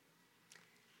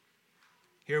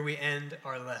here we end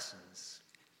our lessons.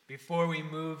 Before we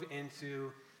move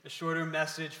into a shorter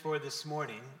message for this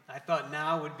morning, I thought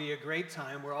now would be a great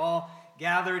time. We're all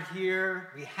gathered here.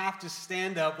 We have to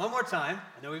stand up one more time.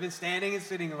 I know we've been standing and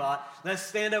sitting a lot. Let's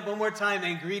stand up one more time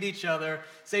and greet each other.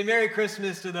 Say Merry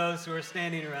Christmas to those who are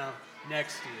standing around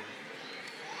next to you.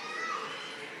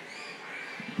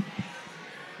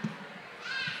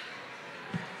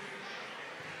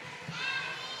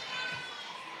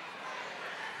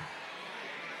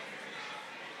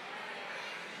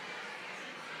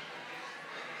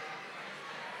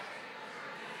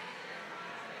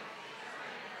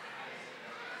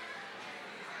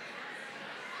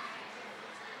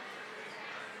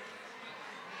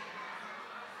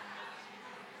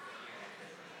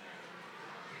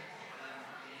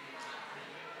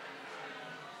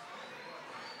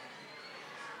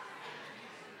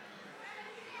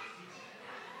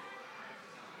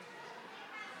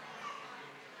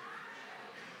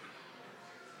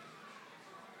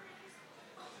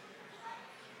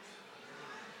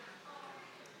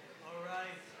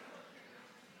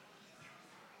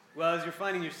 Well, as you're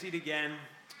finding your seat again,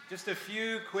 just a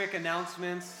few quick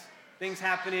announcements, things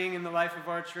happening in the life of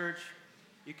our church.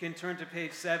 You can turn to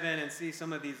page 7 and see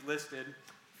some of these listed.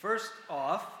 First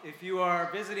off, if you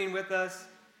are visiting with us,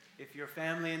 if you're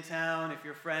family in town, if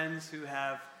you're friends who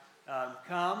have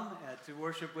come to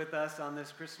worship with us on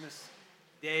this Christmas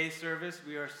Day service,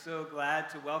 we are so glad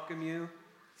to welcome you.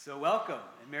 So welcome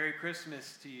and Merry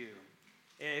Christmas to you.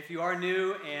 If you are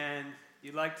new and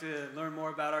you'd like to learn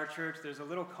more about our church, there's a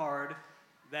little card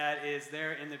that is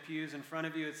there in the pews in front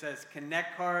of you. It says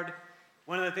Connect Card.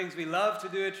 One of the things we love to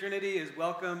do at Trinity is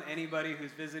welcome anybody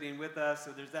who's visiting with us.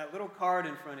 So there's that little card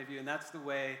in front of you, and that's the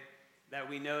way that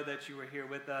we know that you were here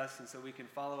with us, and so we can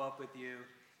follow up with you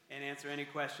and answer any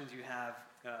questions you have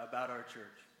about our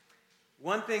church.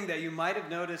 One thing that you might have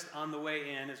noticed on the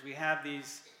way in is we have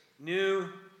these new,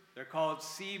 they're called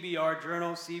CBR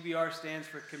journals. CBR stands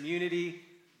for Community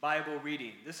Bible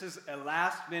Reading. This is a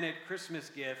last-minute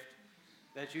Christmas gift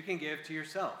that you can give to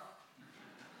yourself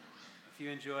if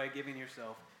you enjoy giving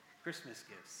yourself Christmas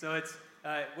gifts. So it's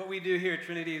what we do here at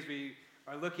Trinity is we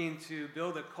are looking to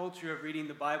build a culture of reading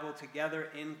the Bible together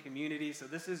in community. So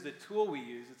this is the tool we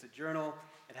use. It's a journal.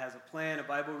 It has a plan, a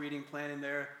Bible reading plan in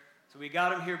there. So we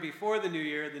got them here before the new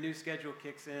year. The new schedule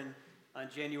kicks in on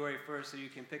January 1st, so you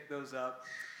can pick those up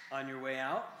on your way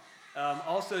out.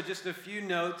 Also, just a few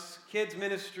notes. Kids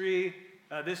ministry.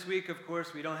 This week, of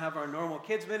course, we don't have our normal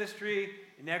kids ministry.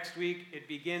 Next week, it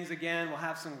begins again. We'll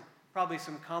have probably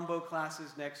some combo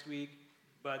classes next week,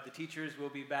 but the teachers will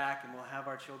be back, and we'll have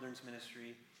our children's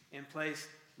ministry in place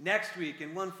next week.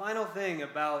 And one final thing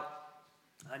about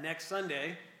next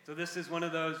Sunday. So this is one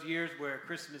of those years where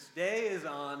Christmas Day is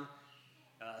on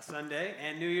Sunday,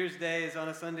 and New Year's Day is on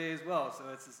a Sunday as well. So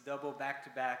it's this double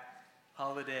back-to-back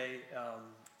holiday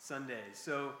Sundays.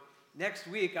 So next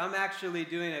week, I'm actually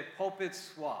doing a pulpit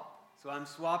swap. So I'm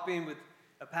swapping with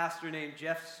a pastor named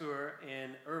Jeff Suhr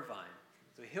in Irvine.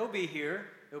 So he'll be here.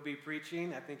 He'll be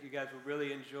preaching. I think you guys will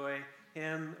really enjoy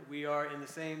him. We are in the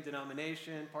same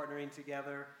denomination, partnering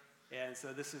together. And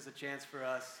so this is a chance for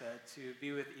us to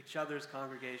be with each other's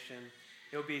congregation.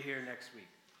 He'll be here next week.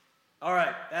 All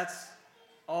right, that's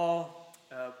all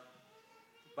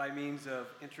by means of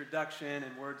introduction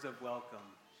and words of welcome.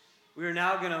 We are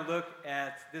now going to look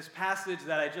at this passage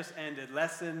that I just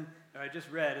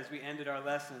read as we ended our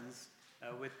lessons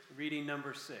with reading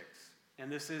number 6.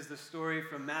 And this is the story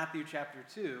from Matthew chapter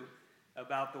 2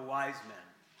 about the wise men.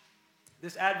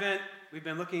 This Advent, we've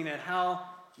been looking at how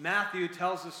Matthew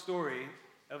tells the story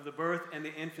of the birth and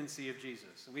the infancy of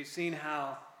Jesus. And we've seen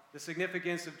how the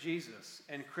significance of Jesus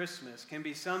and Christmas can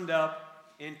be summed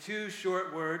up in 2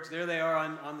 short words. There they are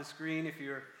on the screen if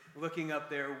you're looking up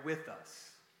there with us.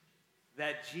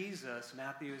 That Jesus,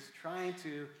 Matthew is trying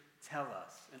to tell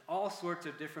us in all sorts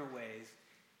of different ways,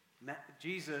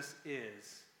 Jesus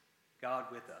is God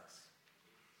with us.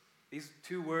 These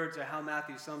 2 words are how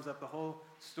Matthew sums up the whole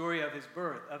story of his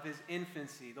birth, of his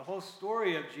infancy, the whole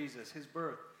story of Jesus, his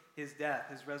birth, his death,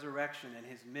 his resurrection, and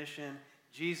his mission.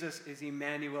 Jesus is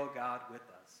Emmanuel, God with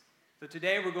us. So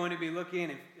today we're going to be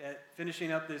looking at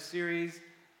finishing up this series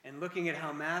and looking at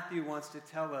how Matthew wants to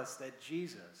tell us that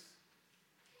Jesus,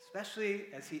 especially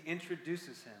as he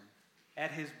introduces him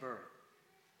at his birth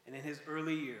and in his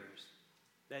early years,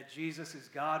 that Jesus is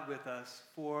God with us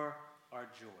for our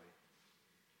joy.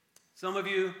 Some of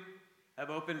you have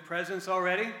opened presents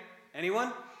already.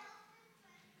 Anyone?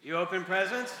 You opened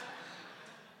presents?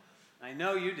 I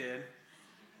know you did.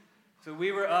 So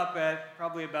we were up at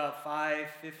probably about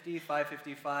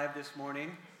 5:55 this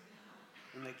morning,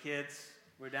 and the kids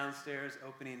were downstairs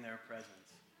opening their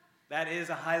presents. That is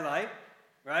a highlight,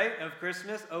 right, of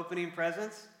Christmas, opening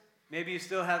presents. Maybe you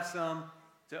still have some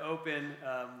to open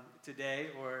today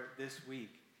or this week.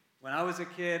 When I was a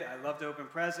kid, I loved to open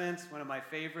presents. One of my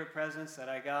favorite presents that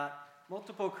I got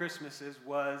multiple Christmases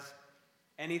was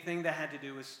anything that had to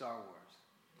do with Star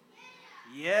Wars.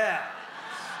 Yeah,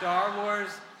 Star Wars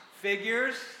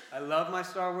figures. I love my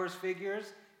Star Wars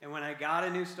figures. And when I got a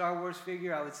new Star Wars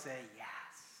figure, I would say, yes,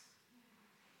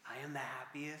 I am the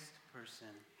happiest person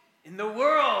in the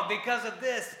world because of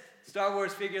this Star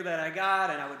Wars figure that I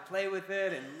got, and I would play with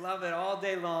it and love it all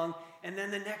day long. And then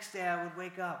the next day I would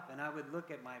wake up and I would look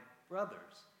at my brother's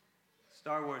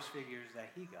Star Wars figures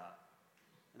that he got,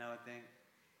 and I would think,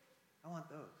 I want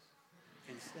those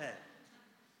instead.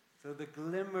 So the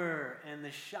glimmer and the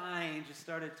shine just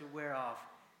started to wear off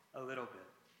a little bit.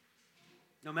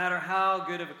 No matter how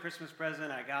good of a Christmas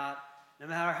present I got, no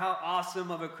matter how awesome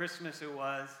of a Christmas it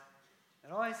was,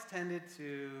 it always tended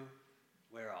to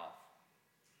wear off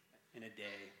in a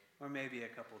day or maybe a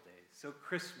couple days. So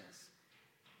Christmas,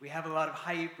 we have a lot of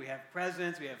hype, we have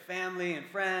presents, we have family and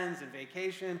friends and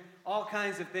vacation, all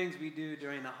kinds of things we do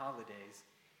during the holidays.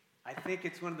 I think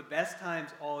it's one of the best times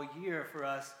all year for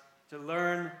us to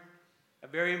learn a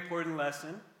very important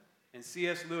lesson, and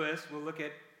C.S. Lewis will look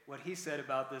at what he said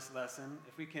about this lesson.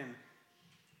 If we can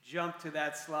jump to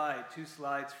that slide, 2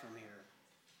 slides from here.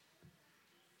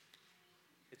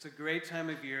 It's a great time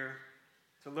of year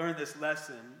to learn this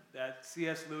lesson that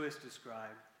C.S. Lewis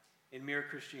described in Mere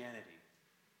Christianity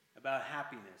about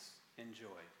happiness and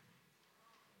joy.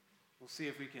 We'll see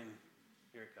if we can,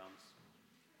 here it comes.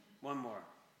 One more.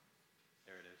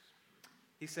 There it is.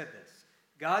 He said this,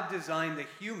 God designed the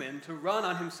human to run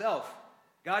on himself.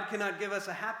 God cannot give us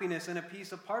a happiness and a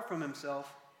peace apart from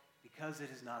himself because it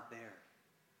is not there.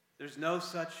 There's no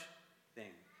such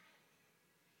thing.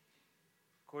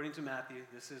 According to Matthew,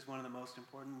 this is one of the most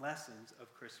important lessons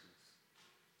of Christmas.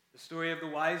 The story of the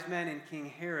wise men and King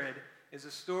Herod is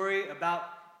a story about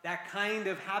that kind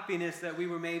of happiness that we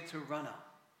were made to run on.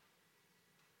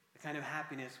 The kind of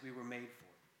happiness we were made for.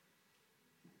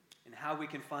 And how we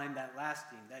can find that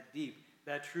lasting, that deep,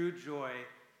 that true joy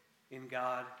in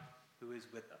God who is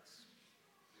with us.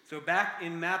 So back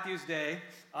in Matthew's day,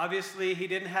 obviously he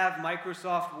didn't have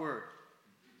Microsoft Word.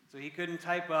 So he couldn't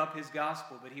type up his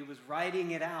gospel, but he was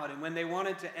writing it out. And when they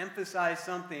wanted to emphasize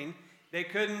something, they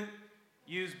couldn't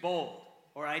use bold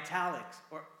or italics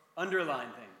or underline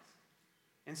things.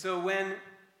 And so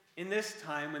in this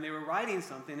time, when they were writing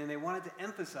something and they wanted to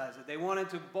emphasize it, they wanted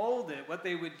to bold it, what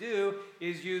they would do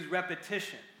is use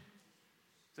repetition.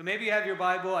 So maybe you have your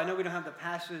Bible. I know we don't have the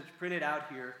passage printed out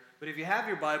here, but if you have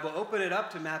your Bible, open it up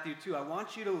to Matthew 2. I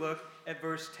want you to look at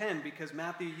verse 10 because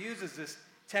Matthew uses this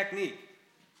technique.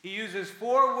 He uses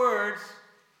 4 words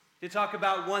to talk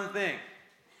about one thing,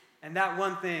 and that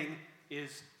one thing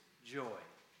is joy.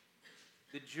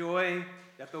 The joy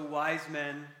that the wise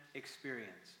men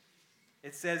experienced.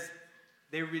 It says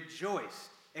they rejoiced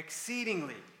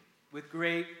exceedingly with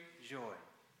great joy.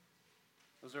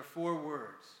 Those are 4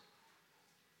 words,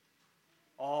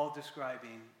 all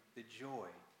describing the joy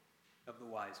of the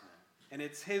wise men. And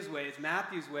it's his way, it's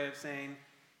Matthew's way of saying,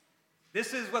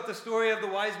 this is what the story of the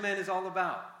wise men is all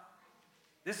about.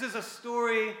 This is a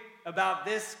story about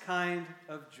this kind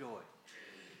of joy.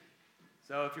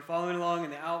 So if you're following along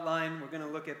in the outline, we're going to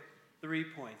look at 3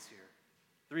 points here.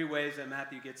 3 ways that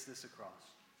Matthew gets this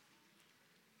across.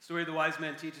 The story of the wise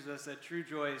men teaches us that true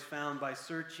joy is found by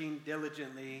searching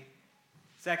diligently.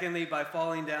 Secondly, by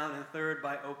falling down. And third,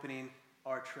 by opening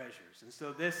our treasures. And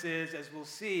so this is, as we'll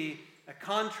see, a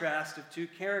contrast of 2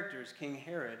 characters, King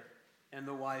Herod and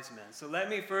the wise men. So let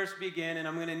me first begin, and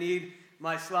I'm going to need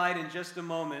my slide in just a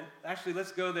moment. Actually,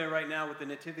 let's go there right now with the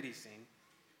nativity scene.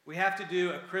 We have to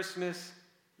do a Christmas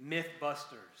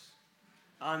Mythbusters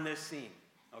on this scene,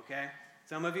 okay?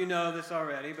 Some of you know this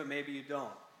already, but maybe you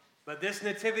don't. But this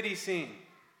nativity scene,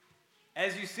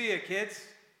 as you see it, kids,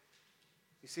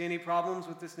 you see any problems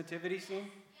with this nativity scene?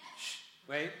 Shh,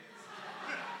 wait.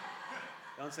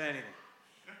 Don't say anything.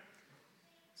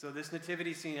 So this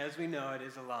nativity scene, as we know it,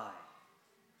 is a lie.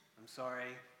 I'm sorry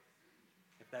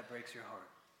if that breaks your heart.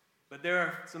 But there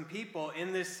are some people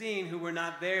in this scene who were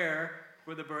not there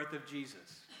for the birth of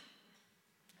Jesus.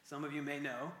 Some of you may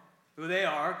know who they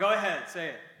are. Go ahead, say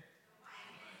it.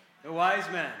 The wise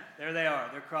men. There they are.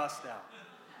 They're crossed out.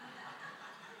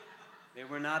 They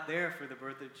were not there for the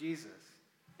birth of Jesus.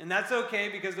 And that's okay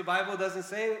because the Bible doesn't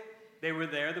say they were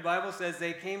there. The Bible says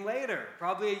they came later,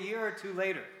 probably a year or 2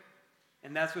 later.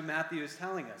 And that's what Matthew is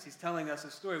telling us. He's telling us a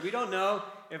story. We don't know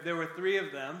if there were 3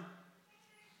 of them.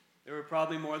 There were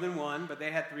probably more than 1, but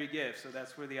they had 3 gifts. So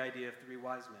that's where the idea of 3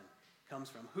 wise men comes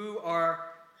from. Who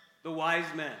are the wise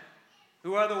men.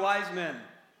 Who are the wise men?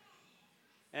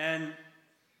 And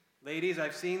ladies,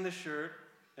 I've seen the shirt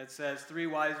that says 3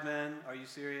 wise men. Are you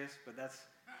serious? But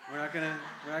we're not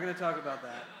gonna talk about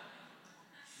that.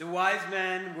 The wise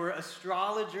men were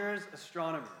astrologers,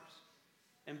 astronomers.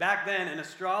 And back then, an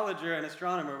astrologer and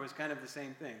astronomer was kind of the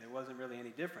same thing. There wasn't really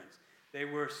any difference. They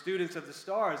were students of the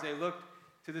stars. They looked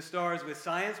to the stars with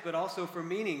science, but also for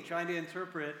meaning, trying to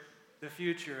interpret the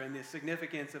future and the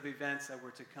significance of events that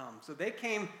were to come. So they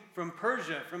came from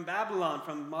Persia, from Babylon,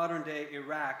 from modern-day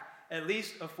Iraq, at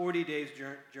least a 40 days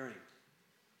journey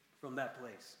from that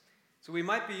place. So we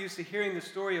might be used to hearing the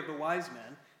story of the wise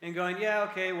men and going, yeah,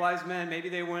 okay, wise men, maybe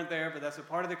they weren't there, but that's a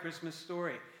part of the Christmas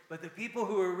story. But the people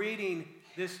who are reading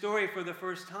this story for the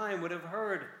first time would have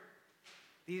heard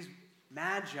these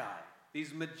magi,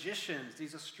 these magicians,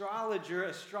 these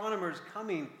astronomers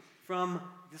coming from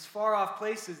these far-off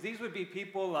places. These would be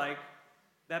people like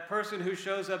that person who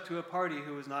shows up to a party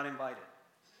who was not invited.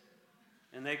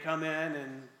 And they come in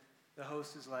and the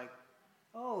host is like,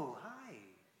 oh, hi,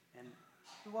 and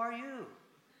who are you?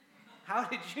 How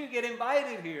did you get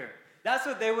invited here? That's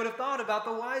what they would have thought about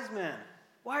the wise men.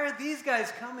 Why are these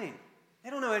guys coming? They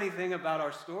don't know anything about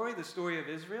our story, the story of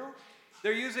Israel.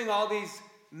 They're using all these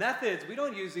methods. We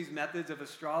don't use these methods of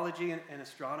astrology and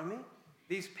astronomy.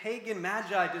 These pagan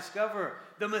magi discover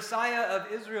the Messiah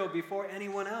of Israel before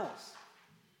anyone else.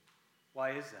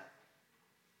 Why is that?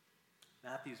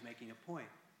 Matthew's making a point.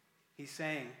 He's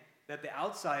saying that the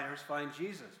outsiders find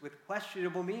Jesus with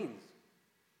questionable means,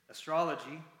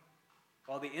 astrology,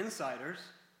 while the insiders,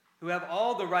 who have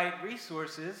all the right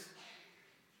resources,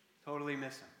 totally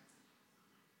miss him.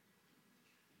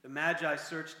 The Magi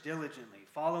searched diligently,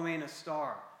 following a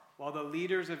star, while the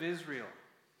leaders of Israel,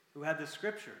 who had the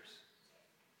scriptures,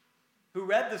 who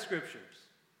read the scriptures,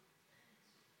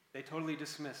 they totally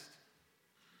dismissed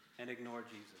and ignored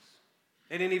Jesus.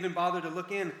 They didn't even bother to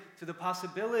look into the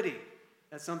possibility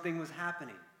that something was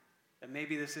happening, that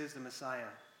maybe this is the Messiah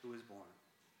who was born.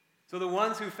 So the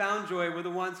ones who found joy were the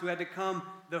ones who had to come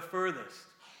the furthest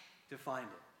to find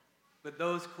it. But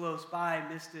those close by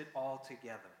missed it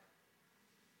altogether.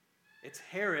 It's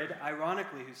Herod,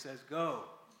 ironically, who says, go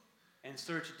and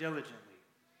search diligently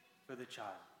for the child,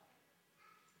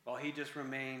 while he just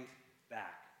remained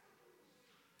back.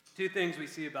 2 things we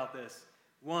see about this.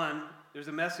 One, there's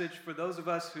a message for those of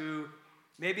us who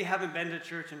maybe haven't been to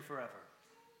church in forever.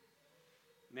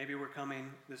 Maybe we're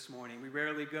coming this morning. We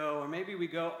rarely go, or maybe we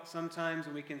go sometimes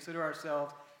and we consider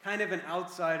ourselves kind of an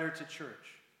outsider to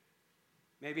church.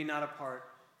 Maybe not a part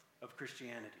of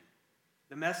Christianity.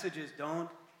 The message is don't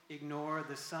ignore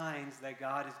the signs that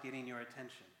God is getting your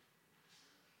attention.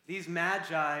 These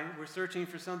magi were searching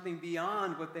for something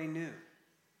beyond what they knew.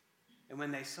 And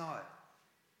when they saw it,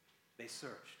 they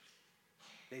searched.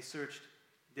 They searched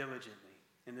diligently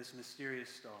in this mysterious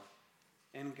star.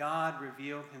 And God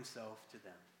revealed himself to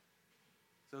them.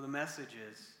 So the message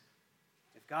is,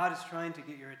 if God is trying to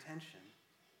get your attention,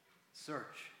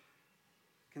 search.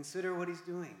 Consider what he's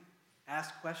doing.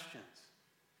 Ask questions.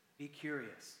 Be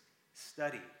curious.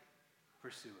 Study.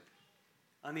 Pursue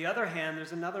it. On the other hand,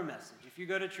 there's another message. If you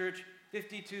go to church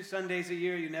 52 Sundays a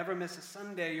year, you never miss a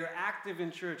Sunday, you're active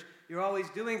in church, you're always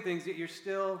doing things, yet you're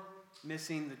still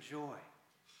missing the joy.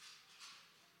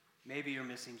 Maybe you're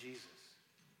missing Jesus.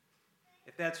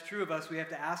 If that's true of us, we have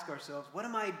to ask ourselves, what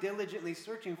am I diligently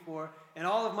searching for in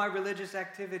all of my religious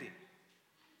activity?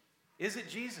 Is it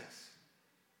Jesus?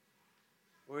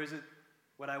 Or is it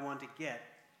what I want to get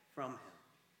from him?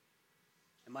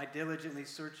 Am I diligently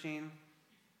searching,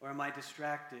 or am I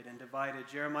distracted and divided?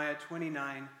 Jeremiah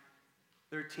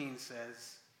 29:13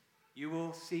 says, you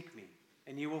will seek me,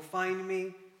 and you will find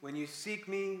me when you seek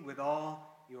me with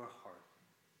all your heart.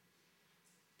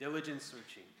 Diligent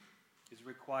searching is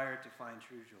required to find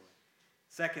true joy.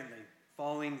 Secondly,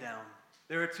 falling down.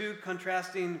 There are 2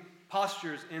 contrasting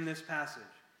postures in this passage.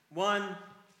 One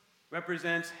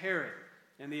represents Herod,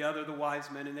 and the other the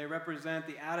wise men, and they represent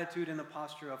the attitude and the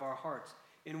posture of our hearts.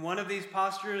 In one of these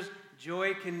postures,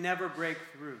 joy can never break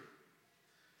through.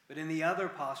 But in the other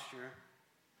posture,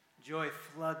 joy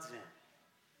floods in.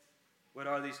 What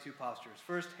are these 2 postures?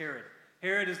 First, Herod.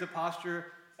 Herod is the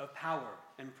posture of power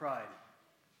and pride.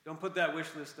 Don't put that wish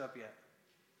list up yet.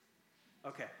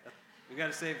 Okay, we got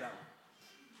to save that one.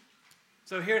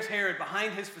 So here's Herod.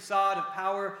 Behind his facade of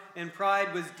power and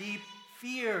pride was deep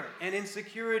fear and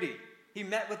insecurity. He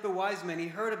met with the wise men. He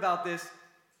heard about this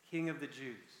King of the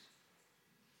Jews,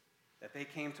 that they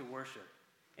came to worship,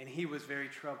 and he was very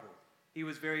troubled. He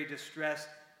was very distressed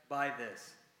by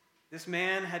this. This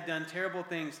man had done terrible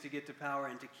things to get to power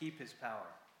and to keep his power.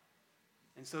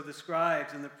 And so the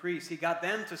scribes and the priests, he got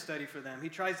them to study for them. He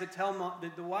tries to tell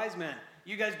the wise men,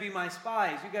 you guys be my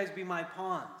spies, you guys be my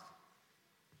pawns.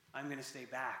 I'm going to stay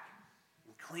back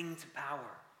and cling to power.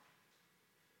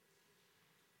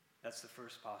 That's the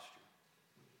first posture.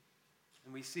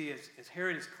 And we see as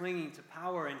Herod is clinging to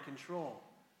power and control,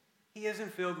 he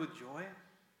isn't filled with joy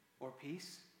or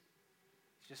peace.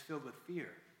 He's just filled with fear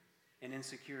and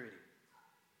insecurity.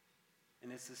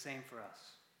 And it's the same for us.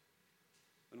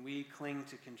 When we cling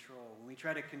to control, when we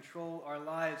try to control our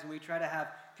lives, when we try to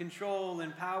have control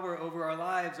and power over our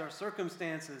lives, our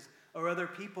circumstances, or other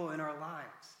people in our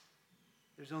lives,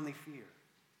 there's only fear.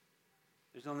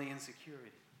 There's only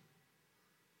insecurity.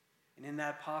 And in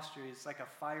that posture, it's like a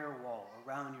firewall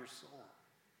around your soul.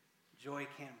 Joy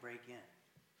can't break in.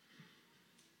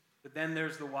 But then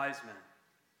there's the wise men,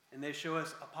 and they show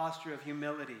us a posture of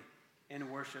humility and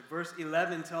worship. Verse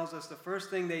 11 tells us the first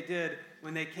thing they did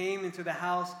when they came into the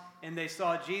house and they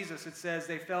saw Jesus, it says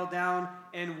they fell down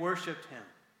and worshiped him.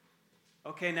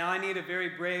 Okay, now I need a very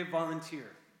brave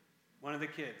volunteer, one of the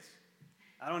kids.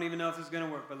 I don't even know if this is going to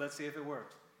work, but let's see if it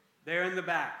works. There in the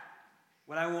back.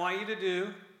 What I want you to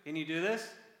do, can you do this?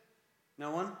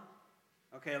 No one?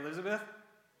 Okay, Elizabeth?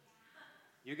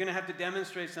 You're going to have to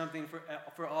demonstrate something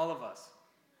for all of us.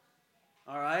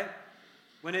 All right?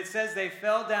 When it says they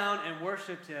fell down and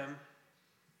worshiped him,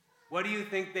 what do you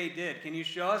think they did? Can you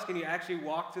show us? Can you actually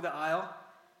walk to the aisle?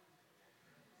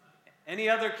 Any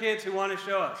other kids who want to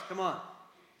show us? Come on.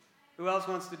 Who else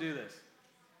wants to do this?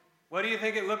 What do you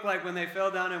think it looked like when they fell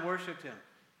down and worshiped him?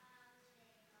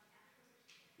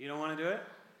 You don't want to do it?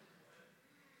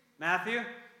 Matthew?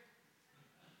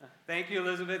 Thank you,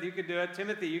 Elizabeth. You could do it.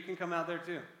 Timothy, you can come out there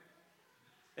too.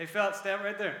 They fell, stand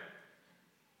right there.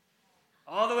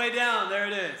 All the way down, there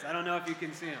it is. I don't know if you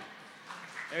can see him.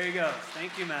 There he goes.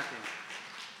 Thank you, Matthew.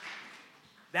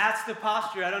 That's the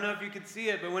posture. I don't know if you can see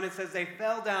it, but when it says they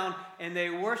fell down and they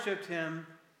worshiped him,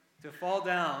 to fall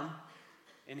down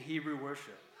in Hebrew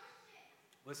worship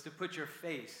was to put your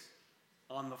face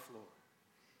on the floor.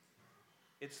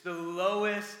 It's the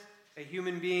lowest a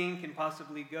human being can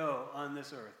possibly go on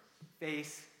this earth,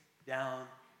 face down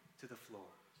to the floor.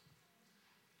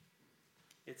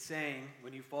 It's saying,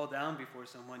 when you fall down before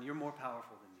someone, you're more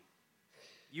powerful than me.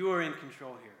 You are in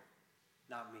control here,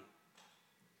 not me.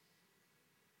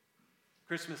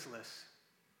 Christmas list.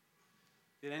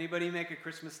 Did anybody make a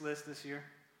Christmas list this year?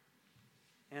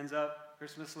 Hands up,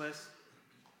 Christmas list.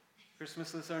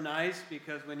 Christmas lists are nice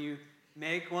because when you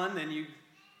make one, then you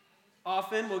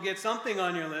often will get something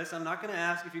on your list. I'm not going to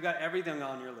ask if you got everything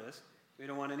on your list. We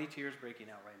don't want any tears breaking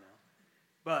out right now.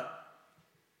 But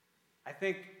I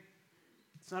think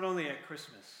it's not only at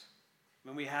Christmas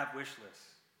when we have wish lists.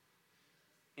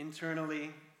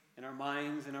 Internally, in our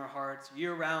minds, in our hearts,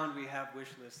 year-round we have wish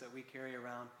lists that we carry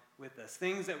around with us.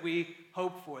 Things that we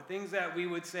hope for, things that we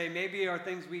would say maybe are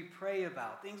things we pray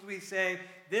about, things we say,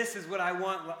 this is what I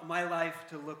want my life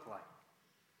to look like.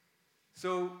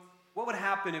 So what would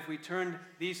happen if we turned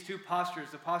these two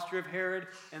postures, the posture of Herod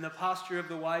and the posture of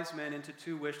the wise men, into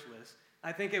two wish lists?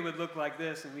 I think it would look like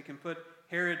this, and we can put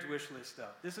Herod's wish list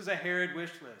up. This is a Herod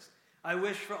wish list. I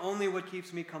wish for only what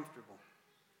keeps me comfortable,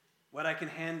 what I can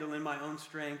handle in my own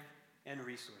strength and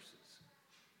resources.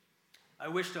 I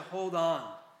wish to hold on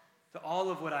to all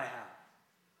of what I have,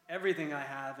 everything I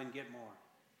have, and get more.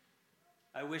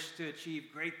 I wish to achieve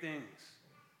great things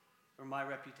for my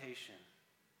reputation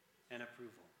and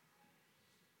approval.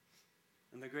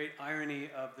 And the great irony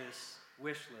of this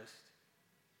wish list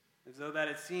is though that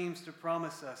it seems to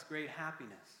promise us great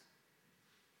happiness,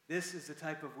 this is the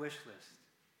type of wish list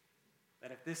that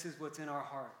if this is what's in our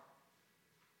heart,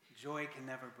 joy can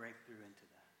never break through into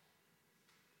that.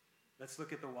 Let's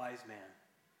look at the wise man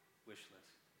wish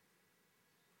list.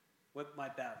 What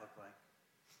might that look like?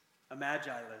 A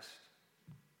magi list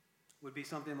would be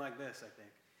something like this, I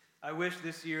think. I wish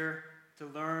this year to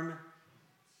learn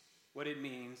what it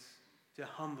means to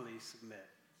humbly submit.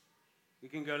 We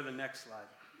can go to the next slide.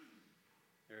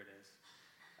 There it is.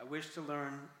 I wish to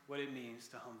learn what it means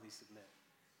to humbly submit.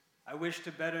 I wish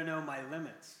to better know my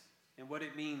limits and what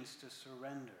it means to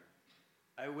surrender.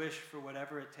 I wish for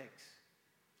whatever it takes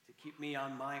to keep me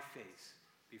on my face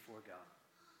before God.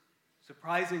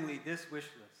 Surprisingly, this wish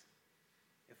list,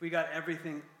 if we got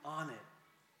everything on it,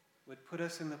 would put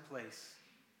us in the place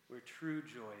where true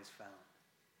joy is found,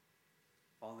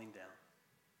 falling down.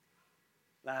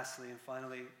 Lastly and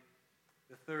finally,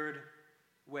 the third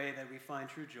way that we find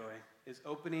true joy is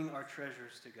opening our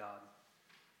treasures to God.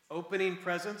 Opening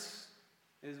presents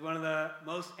is one of the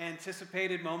most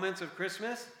anticipated moments of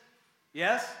Christmas.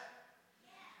 Yes?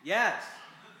 Yes.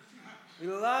 We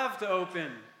love to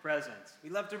open presents. We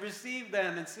love to receive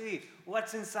them and see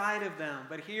what's inside of them.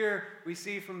 But here we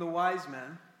see from the wise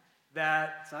men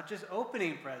that it's not just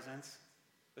opening presents,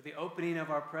 but the opening of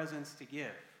our presents to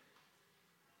give.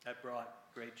 That brought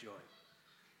great joy.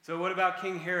 So what about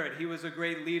King Herod? He was a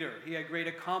great leader. He had great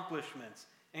accomplishments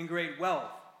and great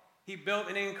wealth. He built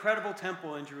an incredible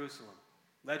temple in Jerusalem,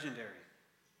 legendary.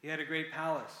 He had a great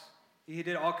palace. He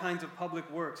did all kinds of public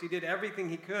works. He did everything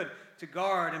he could to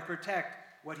guard and protect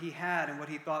what he had and what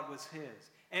he thought was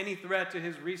his. Any threat to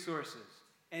his resources,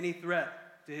 any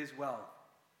threat to his wealth,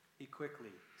 he quickly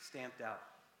stamped out.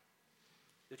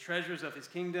 The treasures of his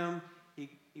kingdom,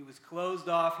 he was closed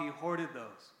off. He hoarded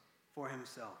those for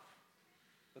himself.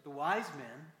 But the wise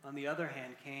men, on the other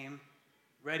hand, came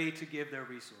ready to give their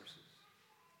resources.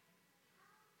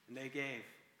 And they gave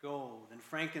gold and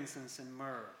frankincense and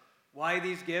myrrh. Why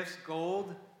these gifts?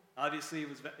 Gold, obviously,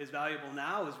 is valuable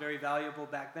now, was very valuable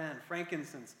back then.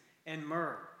 Frankincense and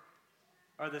myrrh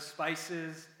are the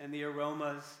spices and the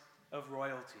aromas of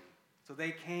royalty. So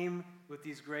they came with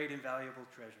these great and valuable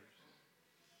treasures.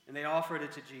 And they offered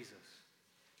it to Jesus.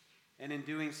 And in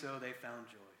doing so, they found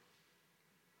joy.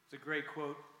 It's a great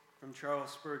quote from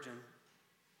Charles Spurgeon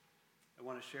I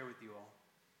want to share with you all.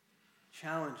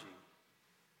 Challenging.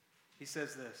 He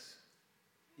says this: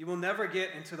 "You will never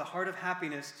get into the heart of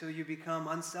happiness till you become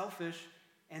unselfish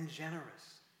and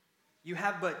generous. You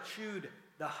have but chewed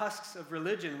the husks of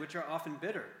religion, which are often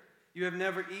bitter. You have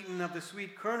never eaten of the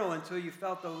sweet kernel until you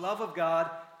felt the love of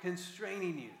God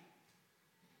constraining you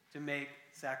to make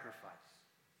sacrifice."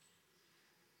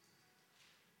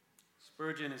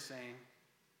 Spurgeon is saying,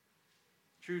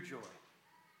 true joy,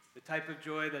 the type of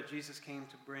joy that Jesus came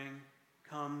to bring,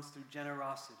 comes through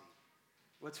generosity.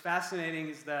 What's fascinating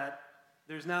is that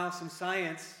there's now some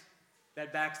science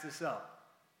that backs this up.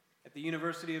 At the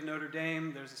University of Notre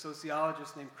Dame, there's a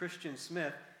sociologist named Christian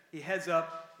Smith. He heads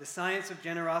up the Science of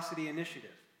Generosity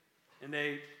Initiative. And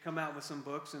they come out with some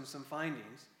books and some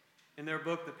findings. In their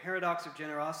book, The Paradox of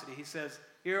Generosity, he says,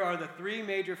 here are the three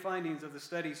major findings of the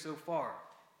study so far.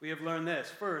 We have learned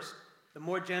this. First, the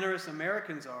more generous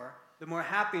Americans are, the more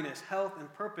happiness, health,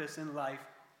 and purpose in life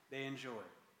they enjoy.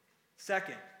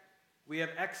 Second, we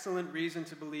have excellent reason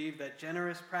to believe that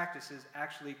generous practices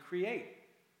actually create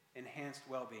enhanced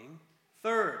well-being.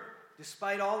 Third,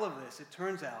 despite all of this, it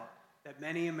turns out that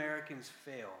many Americans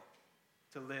fail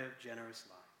to live generous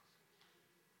lives.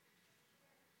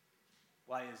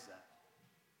 Why is that?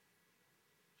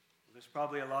 Well, there's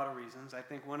probably a lot of reasons. I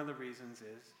think one of the reasons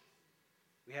is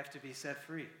we have to be set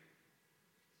free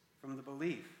from the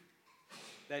belief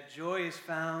that joy is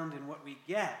found in what we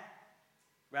get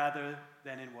rather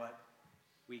than in what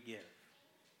we give.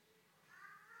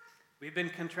 We've been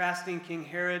contrasting King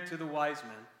Herod to the wise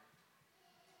men,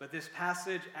 but this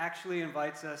passage actually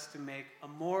invites us to make a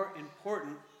more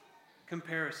important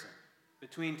comparison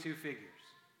between two figures.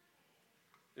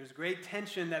 There's great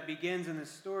tension that begins in this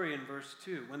story in verse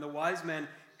 2, when the wise men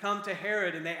come to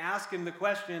Herod and they ask him the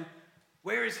question,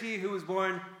 "Where is he who was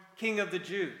born King of the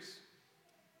Jews?"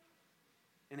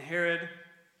 And Herod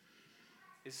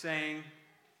is saying,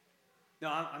 "No,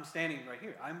 I'm standing right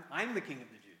here. I'm the King of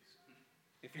the Jews.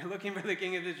 If you're looking for the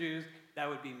King of the Jews, that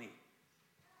would be me."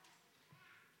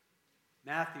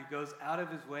 Matthew goes out of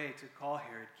his way to call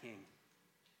Herod king.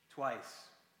 Twice,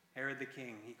 Herod the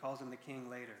king. He calls him the king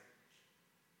later.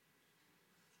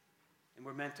 And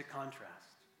we're meant to contrast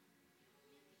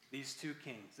these two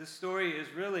kings. This story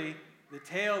is really the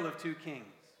tale of two kings.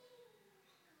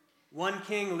 One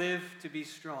king lived to be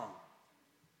strong,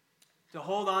 to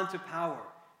hold on to power,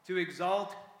 to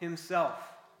exalt himself.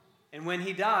 And when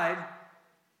he died,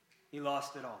 he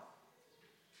lost it all.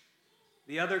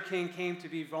 The other king came to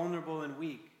be vulnerable and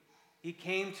weak. He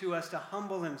came to us to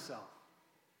humble himself.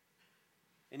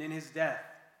 And in his death,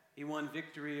 he won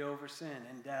victory over sin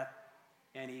and death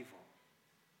and evil,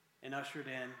 and ushered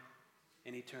in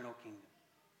an eternal kingdom.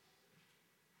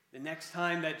 The next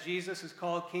time that Jesus is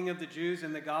called King of the Jews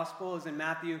in the gospel is in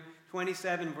Matthew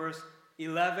 27, verse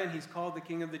 11. He's called the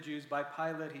King of the Jews by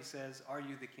Pilate. He says, "Are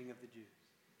you the King of the Jews?"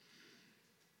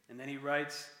 And then he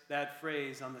writes that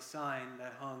phrase on the sign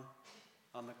that hung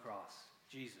on the cross: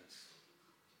 Jesus,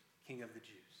 King of the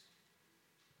Jews.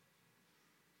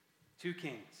 Two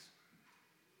kings.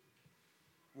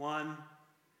 One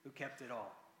who kept it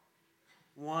all.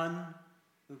 One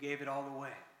who gave it all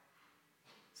away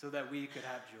so that we could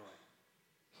have joy.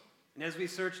 And as we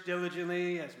search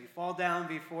diligently, as we fall down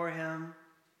before him,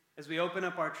 as we open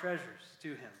up our treasures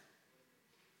to him,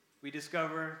 we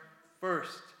discover,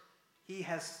 first, he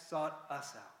has sought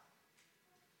us out.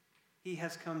 He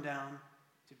has come down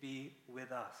to be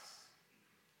with us.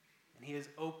 And he has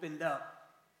opened up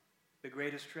the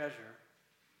greatest treasure,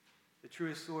 the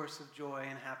truest source of joy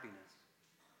and happiness.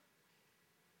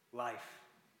 Life,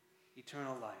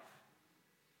 eternal life,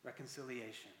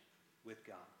 reconciliation with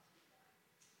God.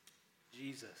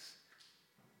 Jesus,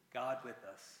 God with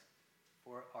us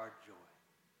for our joy.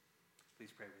 Please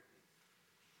pray with me.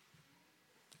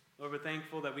 Lord, we're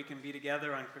thankful that we can be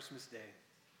together on Christmas Day.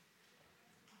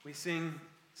 We sing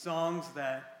songs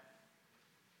that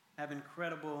have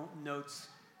incredible notes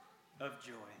of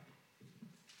joy.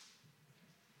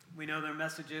 We know there are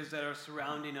messages that are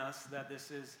surrounding us that this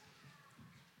is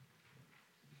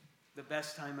the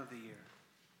best time of the year.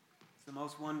 It's the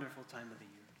most wonderful time of the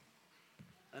year.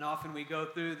 And often we go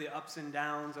through the ups and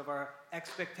downs of our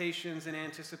expectations and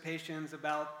anticipations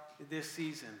about this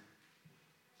season.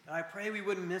 And I pray we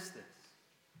wouldn't miss this.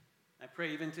 I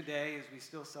pray even today, as we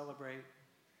still celebrate,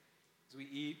 as we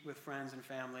eat with friends and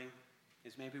family,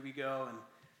 as maybe we go and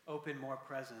open more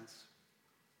presents,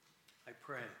 I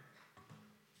pray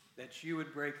that you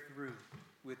would break through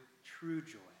with true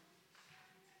joy,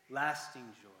 lasting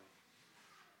joy,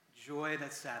 joy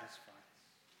that satisfies.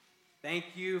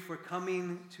 Thank you for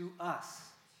coming to us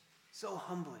so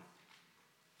humbly.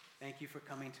 Thank you for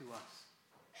coming to us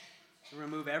to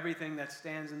remove everything that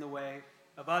stands in the way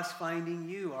of us finding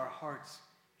you, our heart's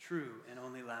true and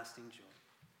only lasting joy.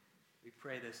 We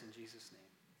pray this in Jesus' name.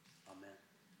 Amen.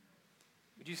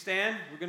 Would you stand? We're going